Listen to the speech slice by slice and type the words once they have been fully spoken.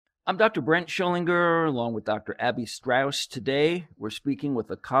I'm Dr. Brent Schollinger, along with Dr. Abby Strauss. Today, we're speaking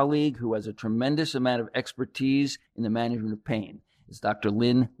with a colleague who has a tremendous amount of expertise in the management of pain. It's Dr.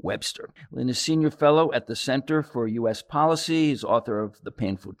 Lynn Webster. Lynn is Senior Fellow at the Center for U.S. Policy. He's author of The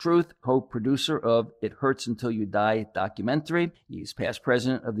Painful Truth, co-producer of It Hurts Until You Die documentary. He's past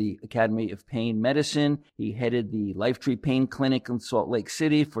president of the Academy of Pain Medicine. He headed the Lifetree Pain Clinic in Salt Lake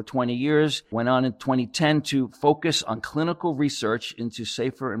City for 20 years. Went on in 2010 to focus on clinical research into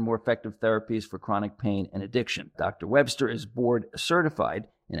safer and more effective therapies for chronic pain and addiction. Dr. Webster is board certified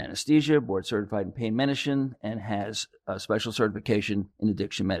in anesthesia, board certified in pain medicine, and has a special certification in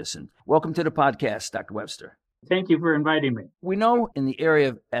addiction medicine. Welcome to the podcast, Dr. Webster. Thank you for inviting me. We know in the area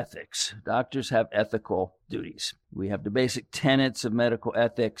of ethics, doctors have ethical duties. We have the basic tenets of medical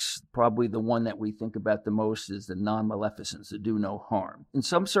ethics. Probably the one that we think about the most is the non-maleficence, the do no harm. In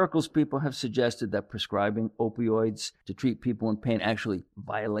some circles, people have suggested that prescribing opioids to treat people in pain actually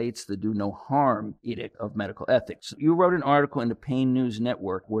violates the do no harm edict of medical ethics. You wrote an article in the Pain News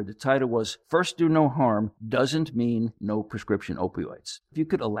Network where the title was, "First Do No Harm Doesn't Mean No Prescription Opioids." If you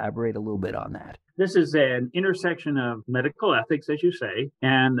could elaborate a little bit on that. This is an intersection of medical ethics, as you say,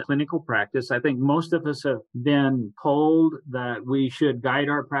 and clinical practice. I think most of us have been told that we should guide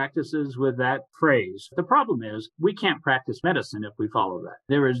our practices with that phrase. The problem is we can't practice medicine if we follow that.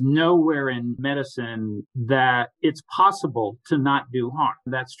 There is nowhere in medicine that it's possible to not do harm.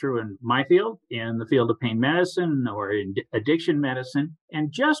 That's true in my field, in the field of pain medicine or in addiction medicine.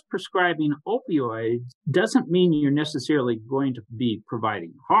 And just prescribing opioids doesn't mean you're necessarily going to be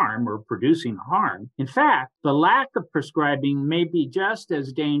providing harm or producing harm. In fact, the lack of prescribing may be just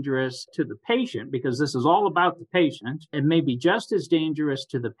as dangerous to the patient, because this is all about the patient. It may be just as dangerous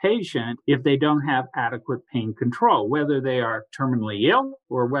to the patient if they don't have adequate pain control, whether they are terminally ill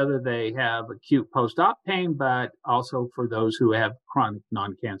or whether they have acute post-op pain, but also for those who have chronic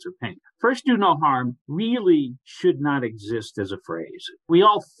non-cancer pain. First do no harm really should not exist as a phrase. We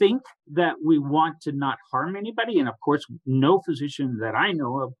all think that we want to not harm anybody. And of course, no physician that I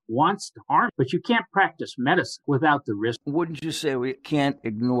know of wants to harm, but you can't practice medicine without the risk. Wouldn't you say we can't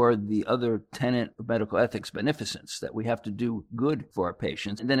ignore the other tenet of medical ethics, beneficence, that we have to do good for our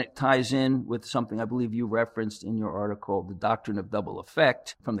patients? And then it ties in with something I believe you referenced in your article, the doctrine of double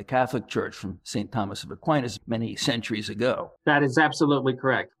effect from the Catholic Church, from St. Thomas of Aquinas many centuries ago. That is absolutely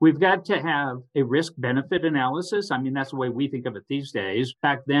correct. We've got to have a risk-benefit analysis. I mean, that's the way we think of it these days.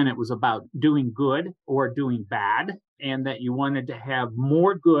 Back then, it was about doing good or doing bad, and that you wanted to have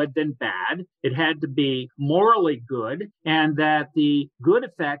more good than bad. It had to be morally good, and that the good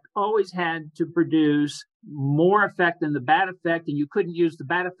effect always had to produce more effect than the bad effect, and you couldn't use the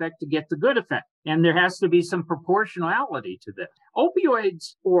bad effect to get the good effect. And there has to be some proportionality to this.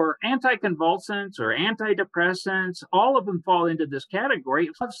 Opioids or anticonvulsants or antidepressants, all of them fall into this category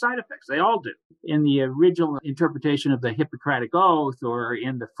of side effects. They all do. In the original interpretation of the Hippocratic Oath, or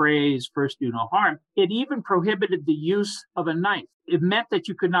in the phrase, first do no harm, it even prohibited the use of a knife. It meant that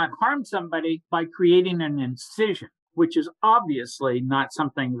you could not harm somebody by creating an incision, which is obviously not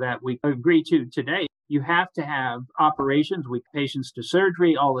something that we agree to today. You have to have operations with patients to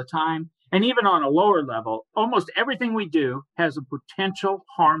surgery all the time. And even on a lower level, almost everything we do has a potential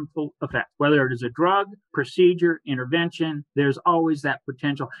harmful effect. Whether it is a drug, procedure, intervention, there's always that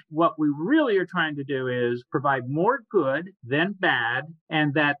potential. What we really are trying to do is provide more good than bad,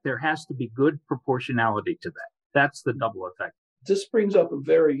 and that there has to be good proportionality to that. That's the double effect. This brings up a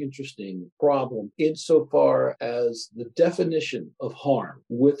very interesting problem insofar as the definition of harm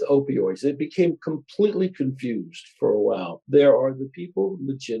with opioids. It became completely confused for a while. There are the people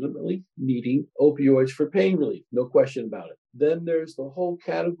legitimately needing opioids for pain relief, no question about it. Then there's the whole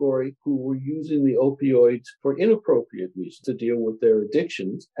category who were using the opioids for inappropriate reasons to deal with their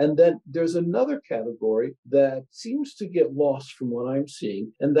addictions. And then there's another category that seems to get lost from what I'm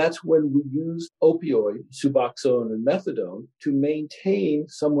seeing. And that's when we use opioid, Suboxone and methadone, to maintain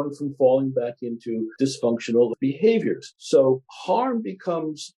someone from falling back into dysfunctional behaviors. So harm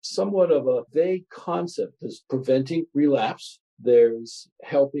becomes somewhat of a vague concept. There's preventing relapse. There's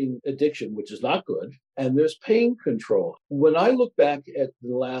helping addiction, which is not good. And there's pain control. When I look back at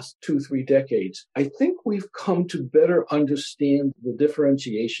the last 2-3 decades, I think we've come to better understand the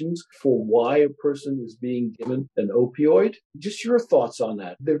differentiations for why a person is being given an opioid. Just your thoughts on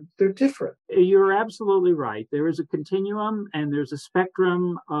that. They're different. You're absolutely right. There is a continuum and there's a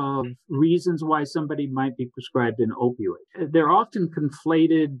spectrum of reasons why somebody might be prescribed an opioid. They're often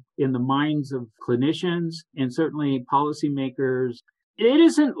conflated in the minds of clinicians and certainly policymakers It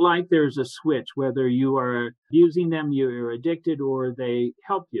isn't like there's a switch, whether you are using them, you're addicted, or they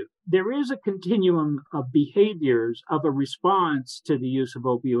help you. There is a continuum of behaviors of a response to the use of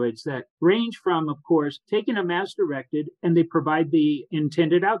opioids that range from, of course, taking them as directed, and they provide the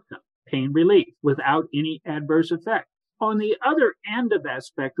intended outcome, pain relief, without any adverse effect. On the other end of that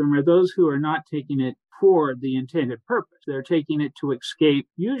spectrum are those who are not taking it for the intended purpose. They're taking it to escape,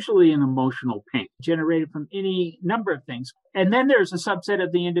 usually an emotional pain generated from any number of things. And then there's a subset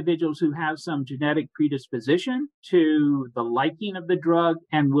of the individuals who have some genetic predisposition to the liking of the drug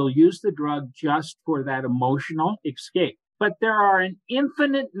and will use the drug just for that emotional escape. But there are an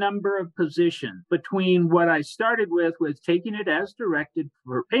infinite number of positions between what I started with taking it as directed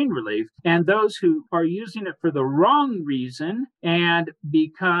for pain relief, and those who are using it for the wrong reason and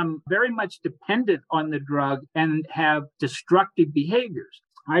become very much dependent on the drug and have destructive behaviors.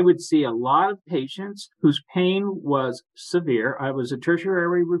 I would see a lot of patients whose pain was severe. I was a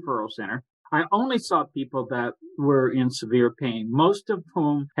tertiary referral center. I only saw people that were in severe pain, most of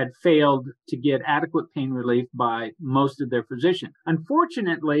whom had failed to get adequate pain relief by most of their physicians.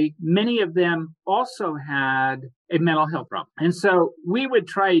 Unfortunately, many of them also had a mental health problem. And so we would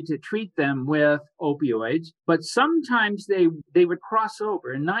try to treat them with opioids, but sometimes they would cross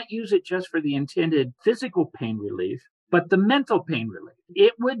over and not use it just for the intended physical pain relief, but the mental pain relief.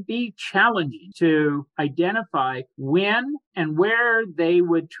 It would be challenging to identify when and where they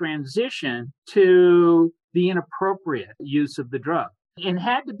would transition to the inappropriate use of the drug. It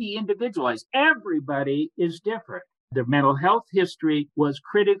had to be individualized. Everybody is different. Their mental health history was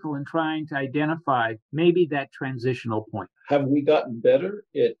critical in trying to identify maybe that transitional point. Have we gotten better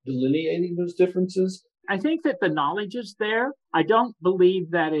at delineating those differences? I think that the knowledge is there. I don't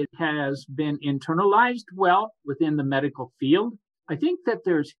believe that it has been internalized well within the medical field. I think that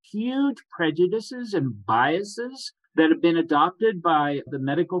there's huge prejudices and biases that have been adopted by the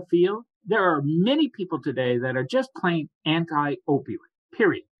medical field. There are many people today that are just plain anti-opioid,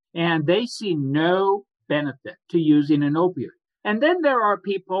 period. And they see no benefit to using an opioid. And then there are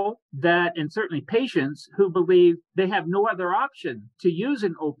people that, and certainly patients, who believe they have no other option to use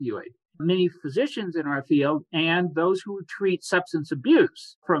an opioid. Many physicians in our field and those who treat substance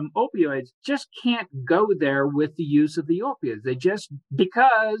abuse from opioids just can't go there with the use of the opioids. They just,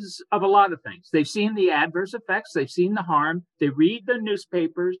 because of a lot of things. They've seen the adverse effects, they've seen the harm, they read the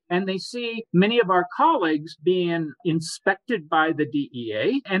newspapers, and they see many of our colleagues being inspected by the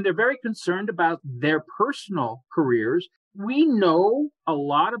DEA, and they're very concerned about their personal careers. We know a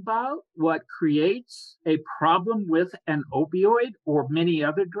lot about what creates a problem with an opioid or many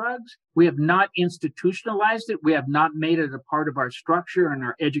other drugs. We have not institutionalized it. We have not made it a part of our structure and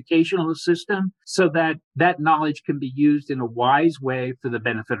our educational system so that that knowledge can be used in a wise way for the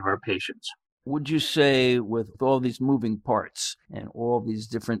benefit of our patients. Would you say, with all these moving parts and all these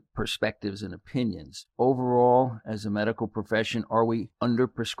different perspectives and opinions, overall, as a medical profession, are we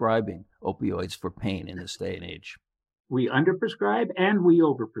underprescribing opioids for pain in this day and age? We underprescribe and we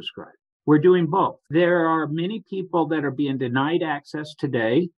overprescribe. We're doing both. There are many people that are being denied access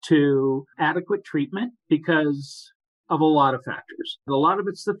today to adequate treatment because of a lot of factors. A lot of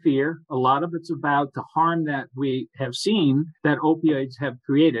it's the fear. A lot of it's about the harm that we have seen that opioids have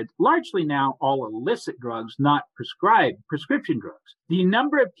created, largely now all illicit drugs, not prescription drugs. The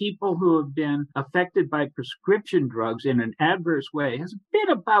number of people who have been affected by prescription drugs in an adverse way has been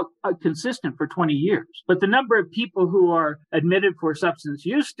about consistent for 20 years. But the number of people who are admitted for substance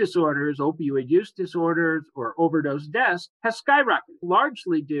use disorders, opioid use disorders, or overdose deaths has skyrocketed,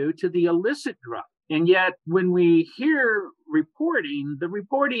 largely due to the illicit drug. And yet, when we hear reporting, the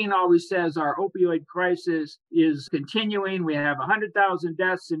reporting always says our opioid crisis is continuing. We have 100,000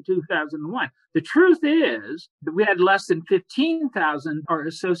 deaths in 2001. The truth is that we had less than 15,000 are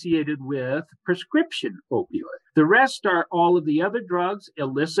associated with prescription opioids. The rest are all of the other drugs,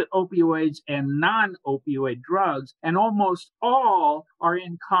 illicit opioids and non-opioid drugs, and almost all are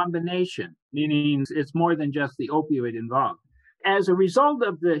in combination, meaning it's more than just the opioid involved. As a result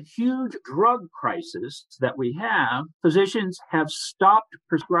of the huge drug crisis that we have, physicians have stopped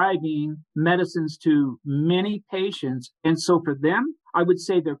prescribing medicines to many patients. And so for them, I would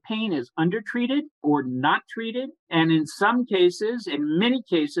say their pain is undertreated or not treated. And in some cases, in many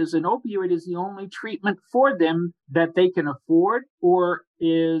cases, an opioid is the only treatment for them that they can afford or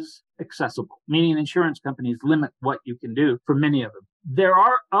is accessible, meaning insurance companies limit what you can do for many of them. There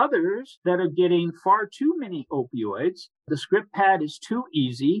are others that are getting far too many opioids. The script pad is too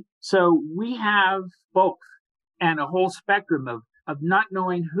easy. So we have both and a whole spectrum of not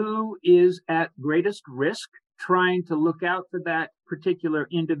knowing who is at greatest risk, trying to look out for that particular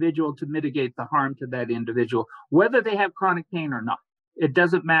individual to mitigate the harm to that individual, whether they have chronic pain or not. It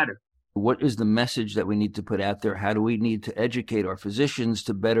doesn't matter. What is the message that we need to put out there? How do we need to educate our physicians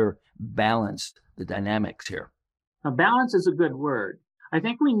to better balance the dynamics here? Now, balance is a good word. I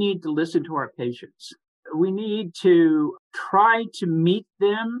think we need to listen to our patients. We need to try to meet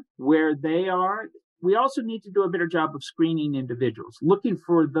them where they are. We also need to do a better job of screening individuals, looking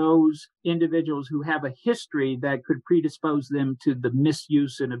for those individuals who have a history that could predispose them to the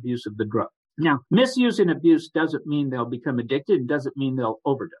misuse and abuse of the drug. Now, misuse and abuse doesn't mean they'll become addicted, and doesn't mean they'll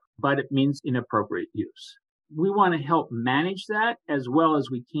overdose, but it means inappropriate use. We want to help manage that as well as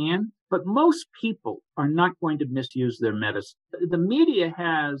we can, but most people are not going to misuse their medicine. The media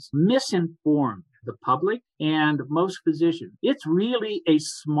has misinformed the public and most physicians. It's really a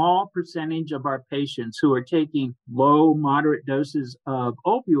small percentage of our patients who are taking low, moderate doses of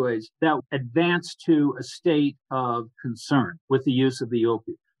opioids that advance to a state of concern with the use of the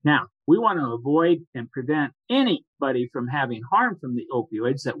opioid. Now, we want to avoid and prevent anybody from having harm from the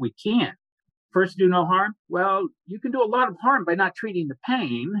opioids that we can. First, do no harm. Well, you can do a lot of harm by not treating the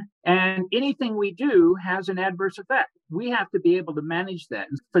pain, and anything we do has an adverse effect. We have to be able to manage that.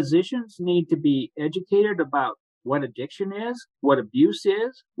 Physicians need to be educated about what addiction is, what abuse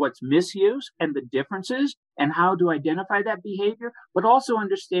is, what's misuse, and the differences, and how to identify that behavior, but also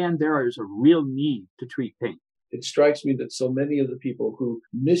understand there is a real need to treat pain. It strikes me that so many of the people who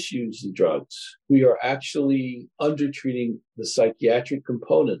misuse the drugs, we are actually undertreating the psychiatric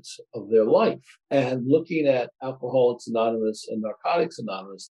components of their life. And looking at Alcoholics Anonymous and Narcotics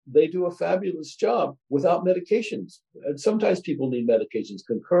Anonymous, they do a fabulous job without medications. And sometimes people need medications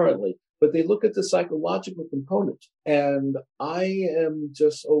concurrently, but they look at the psychological component. And I am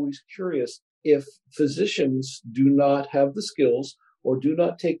just always curious if physicians do not have the skills or do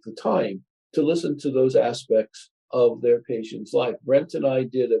not take the time to listen to those aspects of their patient's life. Brent and I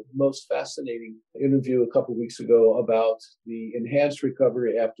did a most fascinating interview a couple of weeks ago about the enhanced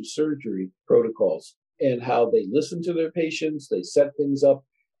recovery after surgery protocols and how they listen to their patients, they set things up.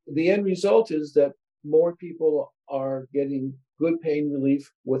 The end result is that more people are getting good pain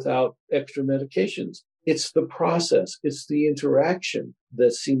relief without extra medications. It's the process, it's the interaction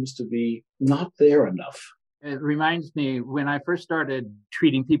that seems to be not there enough. It reminds me when I first started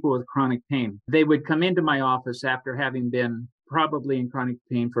treating people with chronic pain, they would come into my office after having been probably in chronic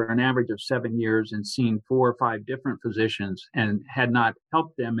pain for an average of 7 years and seen 4 or 5 different physicians and had not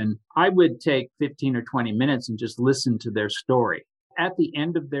helped them. And I would take 15 or 20 minutes and just listen to their story. At the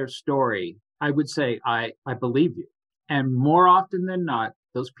end of their story, I would say, I believe you. And more often than not,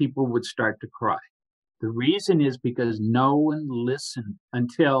 those people would start to cry. The reason is because no one listened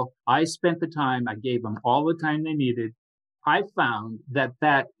until I spent the time. I gave them all the time they needed. I found that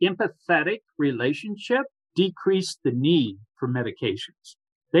empathetic relationship decreased the need for medications.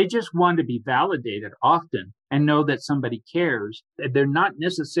 They just want to be validated often and know that somebody cares. They're not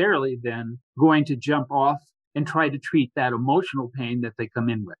necessarily then going to jump off and try to treat that emotional pain that they come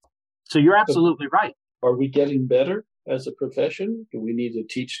in with. So you're absolutely right. Are we getting better as a profession? Do we need to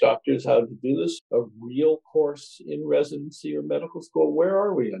teach doctors how to do this? A real course in residency or medical school? Where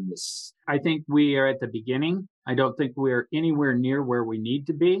are we on this? I think we are at the beginning. I don't think we're anywhere near where we need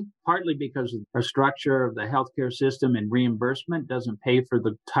to be, partly because the structure of the healthcare system and reimbursement doesn't pay for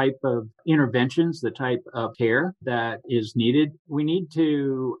the type of interventions, the type of care that is needed. We need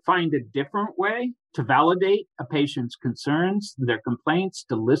to find a different way to validate a patient's concerns, their complaints,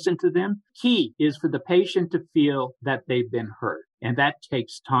 to listen to them. Key is for the patient to feel that they've been heard. And that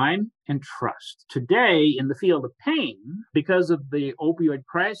takes time and trust. Today, in the field of pain, because of the opioid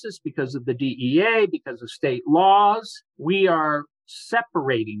crisis, because of the DEA, because of state laws, we are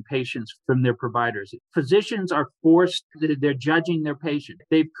separating patients from their providers. Physicians are forced, they're judging their patient.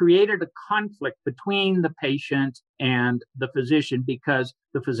 They've created a conflict between the patient and the physician because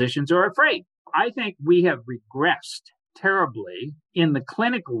the physicians are afraid. I think we have regressed terribly in the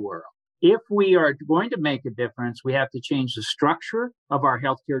clinical world. If we are going to make a difference, we have to change the structure of our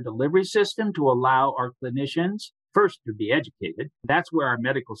healthcare delivery system to allow our clinicians first to be educated. That's where our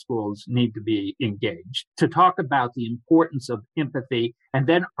medical schools need to be engaged to talk about the importance of empathy. And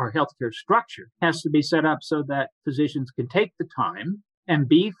then our healthcare structure has to be set up so that physicians can take the time and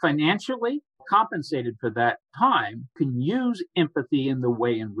be financially compensated for that time, can use empathy in the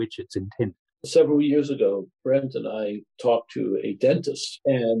way in which it's intended. Several years ago, Brent and I talked to a dentist,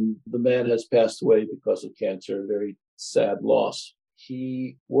 and the man has passed away because of cancer, a very sad loss.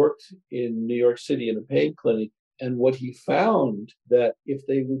 He worked in New York City in a pain clinic, and what he found that if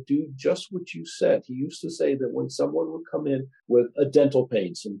they would do just what you said, he used to say that when someone would come in with a dental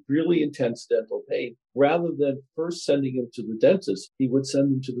pain, some really intense dental pain, rather than first sending him to the dentist, he would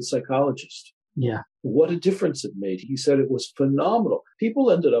send them to the psychologist. Yeah. What a difference it made. He said it was phenomenal.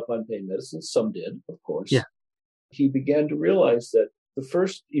 People ended up on pain medicine. Some did, of course. Yeah. He began to realize that the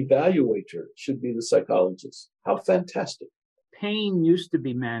first evaluator should be the psychologist. How fantastic. Pain used to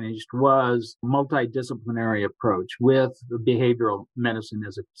be managed was multidisciplinary approach with behavioral medicine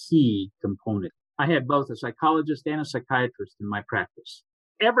as a key component. I had both a psychologist and a psychiatrist in my practice.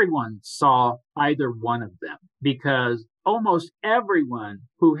 Everyone saw either one of them because almost everyone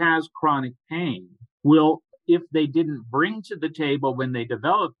who has chronic pain will, if they didn't bring to the table when they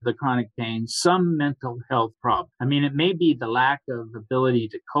developed the chronic pain, some mental health problem. I mean, it may be the lack of ability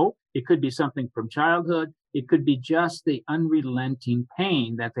to cope. It could be something from childhood. It could be just the unrelenting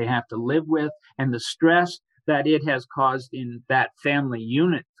pain that they have to live with and the stress that it has caused in that family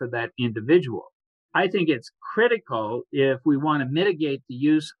unit for that individual. I think it's critical if we want to mitigate the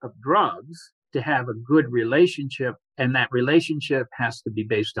use of drugs to have a good relationship, and that relationship has to be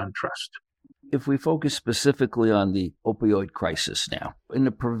based on trust. If we focus specifically on the opioid crisis now, in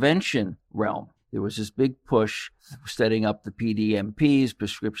the prevention realm, there was this big push setting up the PDMPs,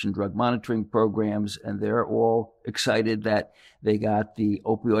 prescription drug monitoring programs, and they're all excited that they got the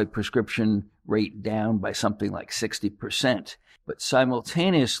opioid prescription rate down by something like 60%. But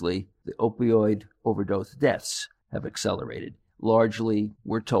simultaneously, the opioid overdose deaths have accelerated. Largely,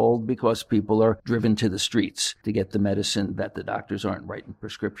 we're told, because people are driven to the streets to get the medicine that the doctors aren't writing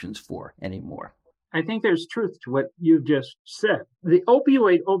prescriptions for anymore. I think there's truth to what you just said. The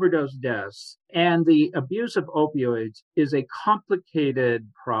opioid overdose deaths and the abuse of opioids is a complicated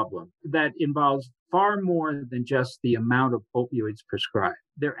problem that involves far more than just the amount of opioids prescribed.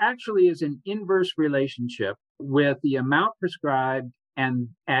 There actually is an inverse relationship with the amount prescribed and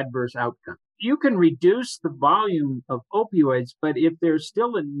adverse outcomes. You can reduce the volume of opioids, but if there's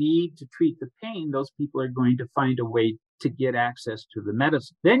still a need to treat the pain, those people are going to find a way to get access to the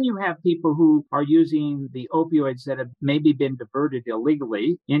medicine. Then you have people who are using the opioids that have maybe been diverted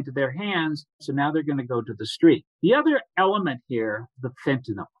illegally into their hands, so now they're going to go to the street. The other element here, the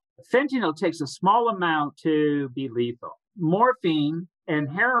fentanyl. Fentanyl takes a small amount to be lethal. Morphine and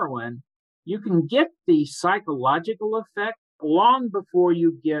heroin, you can get the psychological effect long before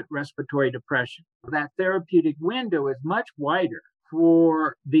you get respiratory depression. That therapeutic window is much wider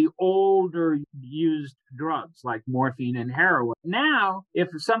for the older used drugs like morphine and heroin. Now, if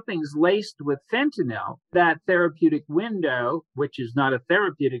something's laced with fentanyl, that therapeutic window, which is not a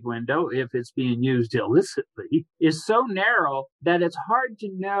therapeutic window if it's being used illicitly, is so narrow that it's hard to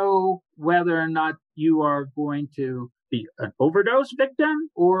know whether or not you are going to be an overdose victim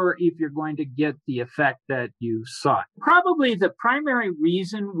or if you're going to get the effect that you sought. Probably the primary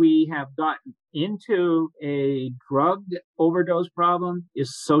reason we have gotten into a drug overdose problem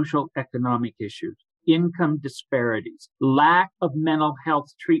is social economic issues, income disparities, lack of mental health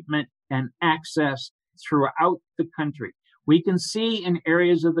treatment and access throughout the country. We can see in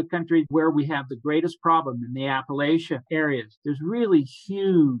areas of the country where we have the greatest problem in the Appalachia areas, there's really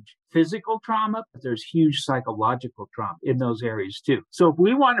huge physical trauma, but there's huge psychological trauma in those areas too. So if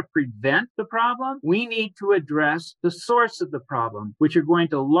we want to prevent the problem, we need to address the source of the problem, which are going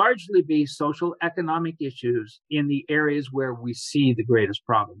to largely be social economic issues in the areas where we see the greatest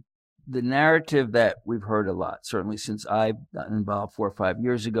problem. The narrative that we've heard a lot, certainly since I've gotten involved 4 or 5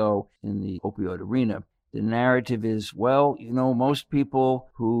 years ago in the opioid arena, the narrative is, well, most people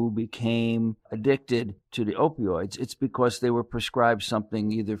who became addicted to the opioids, it's because they were prescribed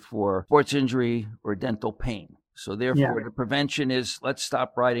something either for sports injury or dental pain. So therefore, the prevention is, let's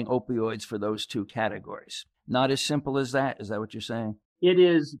stop writing opioids for those two categories. Not as simple as that. Is that what you're saying? It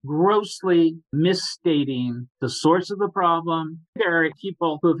is grossly misstating the source of the problem. There are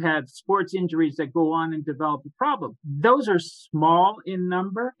people who've had sports injuries that go on and develop the problem. Those are small in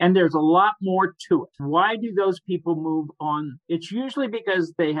number, and there's a lot more to it. Why do those people move on? It's usually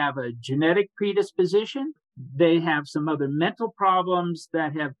because they have a genetic predisposition. They have some other mental problems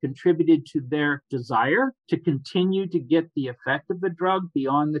that have contributed to their desire to continue to get the effect of the drug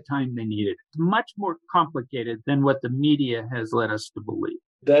beyond the time they need it. It's much more complicated than what the media has led us to believe.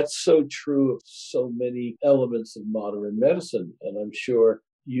 That's so true of so many elements of modern medicine. And I'm sure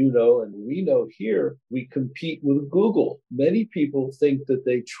you know, and we know here, we compete with Google. Many people think that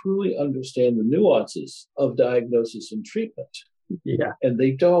they truly understand the nuances of diagnosis and treatment. Yeah. And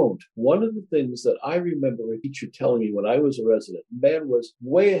they don't. One of the things that I remember a teacher telling me when I was a resident, man was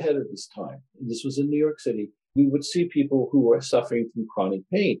way ahead of his time. This was in New York City. We would see people who were suffering from chronic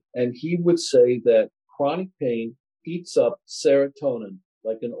pain. And he would say that chronic pain eats up serotonin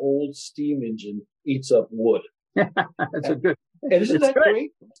like an old steam engine eats up wood. That's a good. And isn't that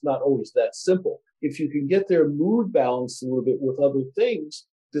great? It's not always that simple. If you can get their mood balanced a little bit with other things,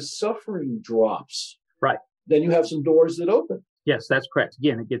 the suffering drops, Right. then you have some doors that open. Yes, that's correct.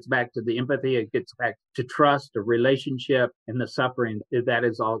 Again, it gets back to the empathy. It gets back to trust, a relationship, and the suffering. That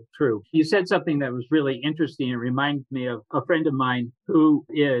is all true. You said something that was really interesting. It reminds me of a friend of mine who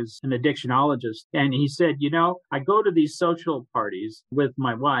is an addictionologist. And he said, I go to these social parties with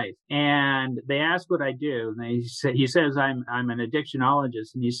my wife and they ask what I do. And he says, I'm an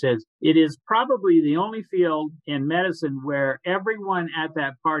addictionologist. And he says, it is probably the only field in medicine where everyone at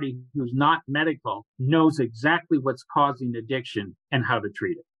that party who's not medical knows exactly what's causing addiction and how to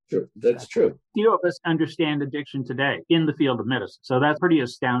treat it. Sure, that's true. Few of us understand addiction today in the field of medicine. So that's a pretty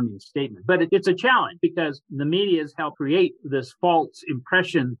astounding statement. But it's a challenge because the media has helped create this false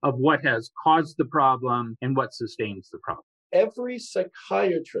impression of what has caused the problem and what sustains the problem. Every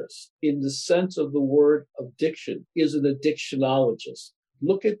psychiatrist, in the sense of the word addiction, is an addictionologist.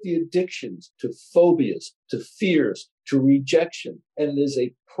 Look at the addictions to phobias, to fears, to rejection. And there's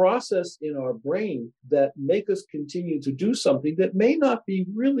a process in our brain that make us continue to do something that may not be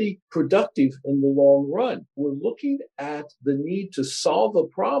really productive in the long run. We're looking at the need to solve a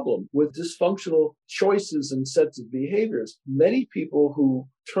problem with dysfunctional choices and sets of behaviors. Many people who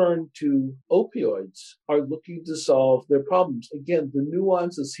turn to opioids are looking to solve their problems. Again, the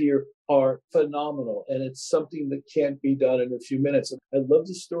nuances here are phenomenal, and it's something that can't be done in a few minutes. I love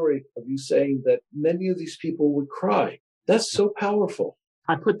the story of you saying that many of these people would cry. That's so powerful.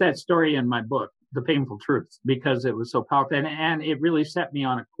 I put that story in my book, The Painful Truth, because it was so powerful. And it really set me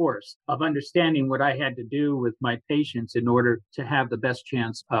on a course of understanding what I had to do with my patients in order to have the best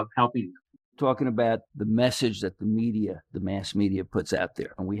chance of helping them. Talking about the message that the mass media puts out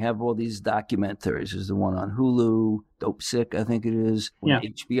there. And we have all these documentaries. There's the one on Hulu, Dope Sick, I think it is,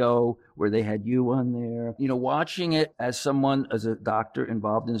 HBO, where they had you on there. Watching it as a doctor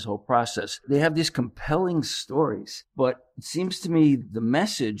involved in this whole process, they have these compelling stories, but it seems to me the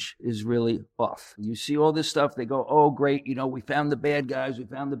message is really off. You see all this stuff, they go, oh, great, we found the bad guys, we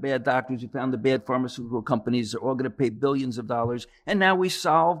found the bad doctors, we found the bad pharmaceutical companies, they're all going to pay billions of dollars, and now we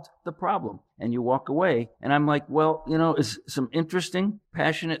solved the problem. And you walk away, and I'm like, well, it's some interesting,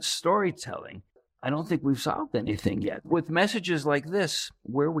 passionate storytelling. I don't think we've solved anything yet. With messages like this,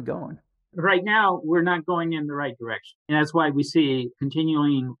 where are we going? Right now, we're not going in the right direction. And that's why we see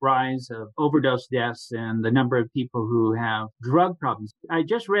continuing rise of overdose deaths and the number of people who have drug problems. I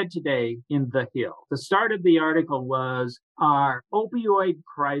just read today in The Hill, the start of the article was, our opioid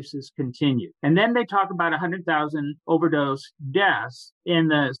crisis continued. And then they talk about 100,000 overdose deaths in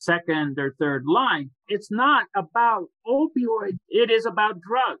the second or third line. It's not about opioid. It is about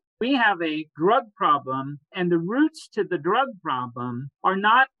drugs. We have a drug problem, and the roots to the drug problem are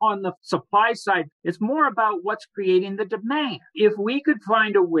not on the supply side. It's more about what's creating the demand. If we could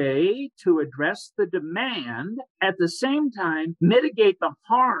find a way to address the demand, at the same time, mitigate the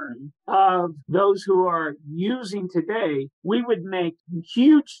harm of those who are using today, we would make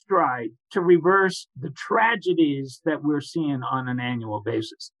huge strides to reverse the tragedies that we're seeing on an annual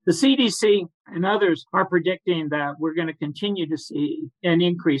basis. The CDC and others are predicting that we're going to continue to see an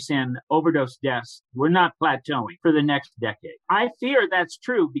increase in overdose deaths. We're not plateauing for the next decade. I fear that's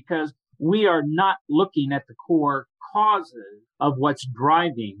true because we are not looking at the core causes of what's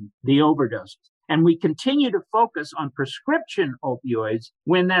driving the overdoses. And we continue to focus on prescription opioids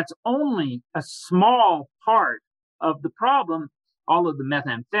when that's only a small part of the problem. All of the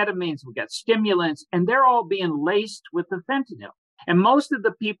methamphetamines, we got stimulants, and they're all being laced with the fentanyl. And most of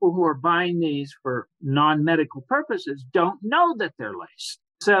the people who are buying these for non-medical purposes don't know that they're laced.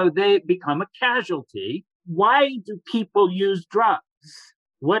 So they become a casualty. Why do people use drugs?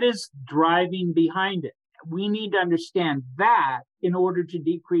 What is driving behind it? We need to understand that in order to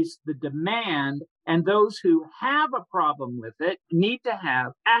decrease the demand. And those who have a problem with it need to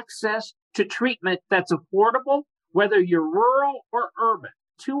have access to treatment that's affordable, whether you're rural or urban.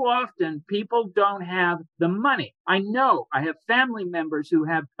 Too often, people don't have the money. I know I have family members who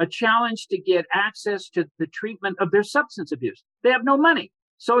have a challenge to get access to the treatment of their substance abuse. They have no money.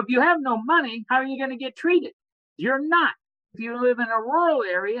 So if you have no money, how are you going to get treated? You're not. If you live in a rural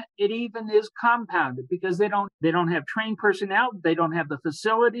area, it even is compounded because they don't have trained personnel, they don't have the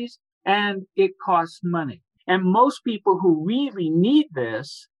facilities, and it costs money. And most people who really need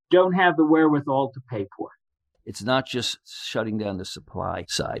this don't have the wherewithal to pay for it. It's not just shutting down the supply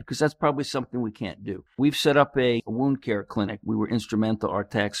side, because that's probably something we can't do. We've set up a wound care clinic. We were instrumental, our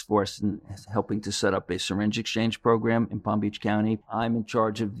task force, in helping to set up a syringe exchange program in Palm Beach County. I'm in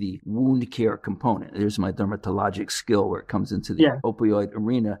charge of the wound care component. There's my dermatologic skill where it comes into the opioid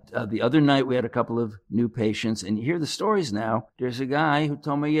arena. The other night, we had a couple of new patients, and you hear the stories now. There's a guy who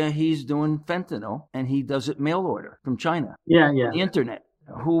told me, he's doing fentanyl, and he does it mail order from China. Yeah. The internet.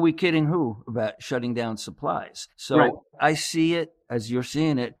 Who are we kidding who about shutting down supplies? So Right. I see it as you're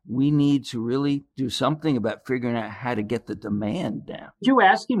seeing it. We need to really do something about figuring out how to get the demand down. Did you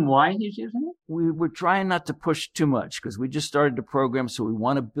ask him why he's using it? We're trying not to push too much because we just started the program. So we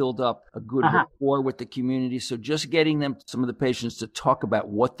want to build up a good rapport with the community. So just getting them, some of the patients, to talk about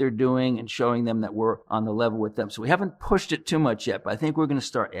what they're doing and showing them that we're on the level with them. So we haven't pushed it too much yet, but I think we're going to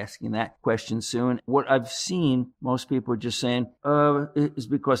start asking that question soon. What I've seen, most people are just saying, it's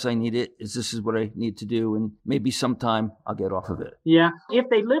because I need it. This is what I need to do. And maybe sometime I'll get off of it. Yeah. If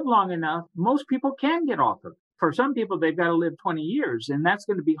they live long enough, most people can get off of it. For some people, they've got to live 20 years, and that's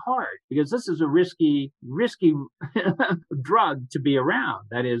going to be hard because this is a risky drug to be around.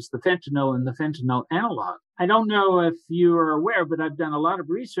 That is the fentanyl and the fentanyl analog. I don't know if you are aware, but I've done a lot of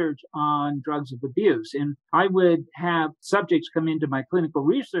research on drugs of abuse, and I would have subjects come into my clinical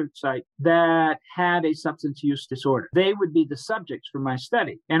research site that had a substance use disorder. They would be the subjects for my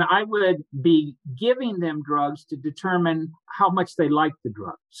study, and I would be giving them drugs to determine how much they liked the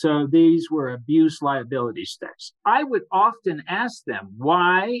drug. So these were abuse liability tests. I would often ask them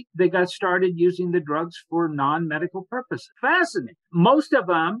why they got started using the drugs for non-medical purposes. Fascinating. Most of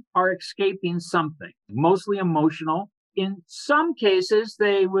them are escaping something, mostly emotional. In some cases,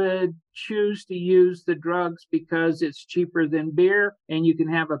 they would choose to use the drugs because it's cheaper than beer, and you can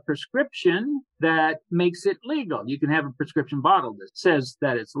have a prescription that makes it legal. You can have a prescription bottle that says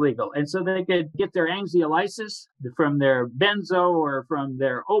that it's legal. And so they could get their anxiolysis from their benzo or from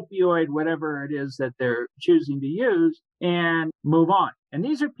their opioid, whatever it is that they're choosing to use, and move on. And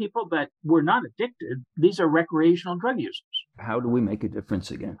these are people that were not addicted. These are recreational drug users. How do we make a difference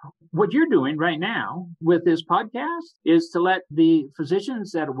again? What you're doing right now with this podcast is to let the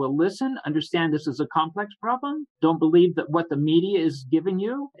physicians that will listen understand this is a complex problem. Don't believe that what the media is giving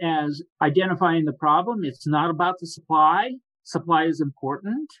you as identifying the problem. It's not about the supply. Supply is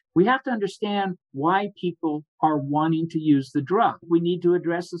important. We have to understand why people are wanting to use the drug. We need to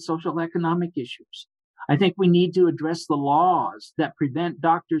address the social economic issues. I think we need to address the laws that prevent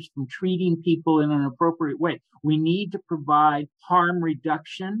doctors from treating people in an appropriate way. We need to provide harm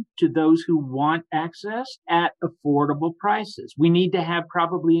reduction to those who want access at affordable prices. We need to have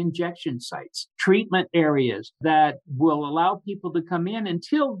probably injection sites, treatment areas that will allow people to come in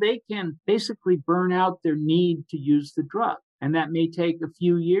until they can basically burn out their need to use the drug. And that may take a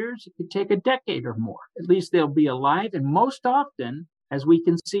few years. It could take a decade or more. At least they'll be alive. And most often, as we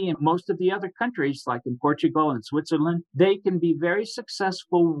can see in most of the other countries, like in Portugal and Switzerland, they can be very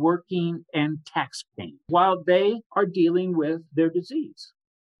successful working and tax paying while they are dealing with their disease.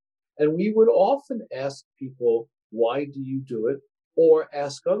 And we would often ask people, why do you do it? Or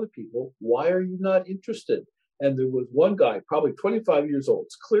ask other people, why are you not interested? And there was one guy, probably 25 years old,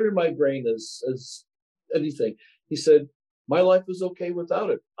 it's clear in my brain as anything. He said, my life is okay without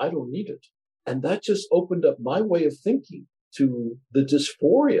it. I don't need it. And that just opened up my way of thinking to the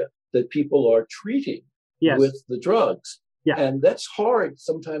dysphoria that people are treating with the drugs. Yeah. And that's hard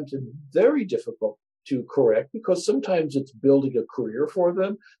sometimes and very difficult to correct because sometimes it's building a career for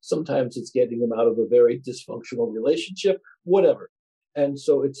them. Sometimes it's getting them out of a very dysfunctional relationship, whatever. And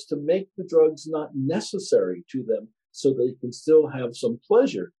so it's to make the drugs not necessary to them so they can still have some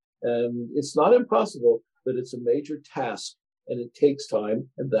pleasure. And it's not impossible, but it's a major task and it takes time.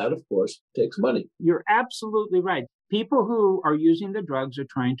 And that, of course, takes money. You're absolutely right. People who are using the drugs are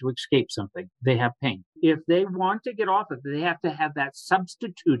trying to escape something. They have pain. If they want to get off of it, they have to have that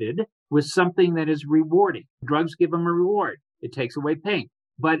substituted with something that is rewarding. Drugs give them a reward. It takes away pain.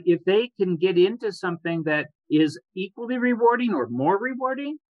 But if they can get into something that is equally rewarding or more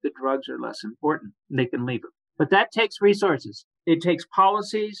rewarding, the drugs are less important. They can leave it. But that takes resources. It takes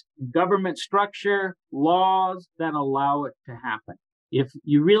policies, government structure, laws that allow it to happen. If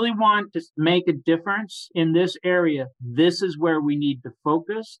you really want to make a difference in this area, this is where we need to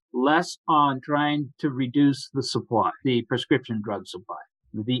focus less on trying to reduce the supply, the prescription drug supply.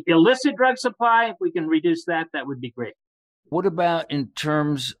 The illicit drug supply, if we can reduce that, that would be great. What about in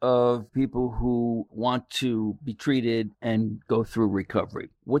terms of people who want to be treated and go through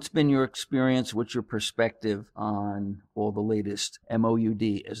recovery? What's been your experience? What's your perspective on all the latest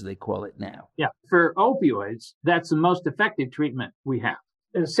MOUD, as they call it now? Yeah, for opioids, that's the most effective treatment we have.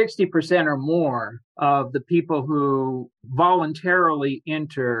 60% or more of the people who voluntarily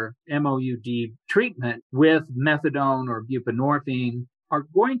enter MOUD treatment with methadone or buprenorphine are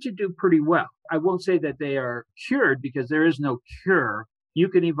going to do pretty well. I won't say that they are cured because there is no cure. You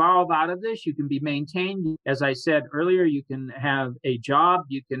can evolve out of this. You can be maintained. As I said earlier, you can have a job.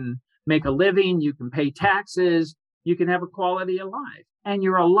 You can make a living. You can pay taxes. You can have a quality of life. And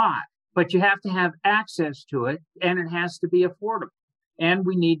you're alive. But you have to have access to it, and it has to be affordable. And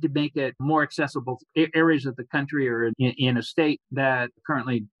we need to make it more accessible to areas of the country or in a state that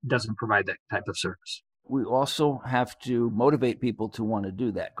currently doesn't provide that type of service. We also have to motivate people to want to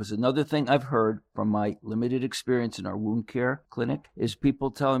do that. Because another thing I've heard from my limited experience in our wound care clinic is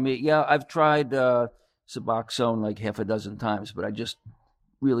people telling me, yeah, I've tried Suboxone like half a dozen times, but I just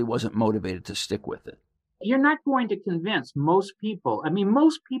really wasn't motivated to stick with it. You're not going to convince most people. I mean,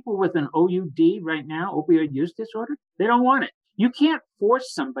 most people with an OUD right now, opioid use disorder, they don't want it. You can't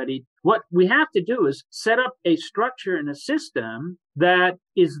force somebody. What we have to do is set up a structure and a system that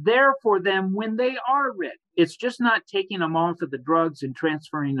is there for them when they are ready. It's just not taking them off of the drugs and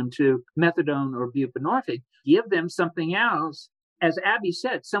transferring them to methadone or buprenorphine. Give them something else. As Abby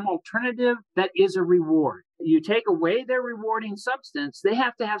said, some alternative that is a reward. You take away their rewarding substance, they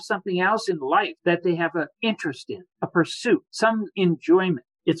have to have something else in life that they have an interest in, a pursuit, some enjoyment.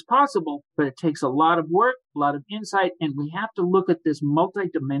 It's possible, but it takes a lot of work, a lot of insight, and we have to look at this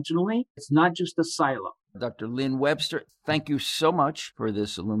multidimensionally. It's not just a silo. Dr. Lynn Webster, thank you so much for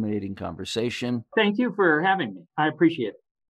this illuminating conversation. Thank you for having me. I appreciate it.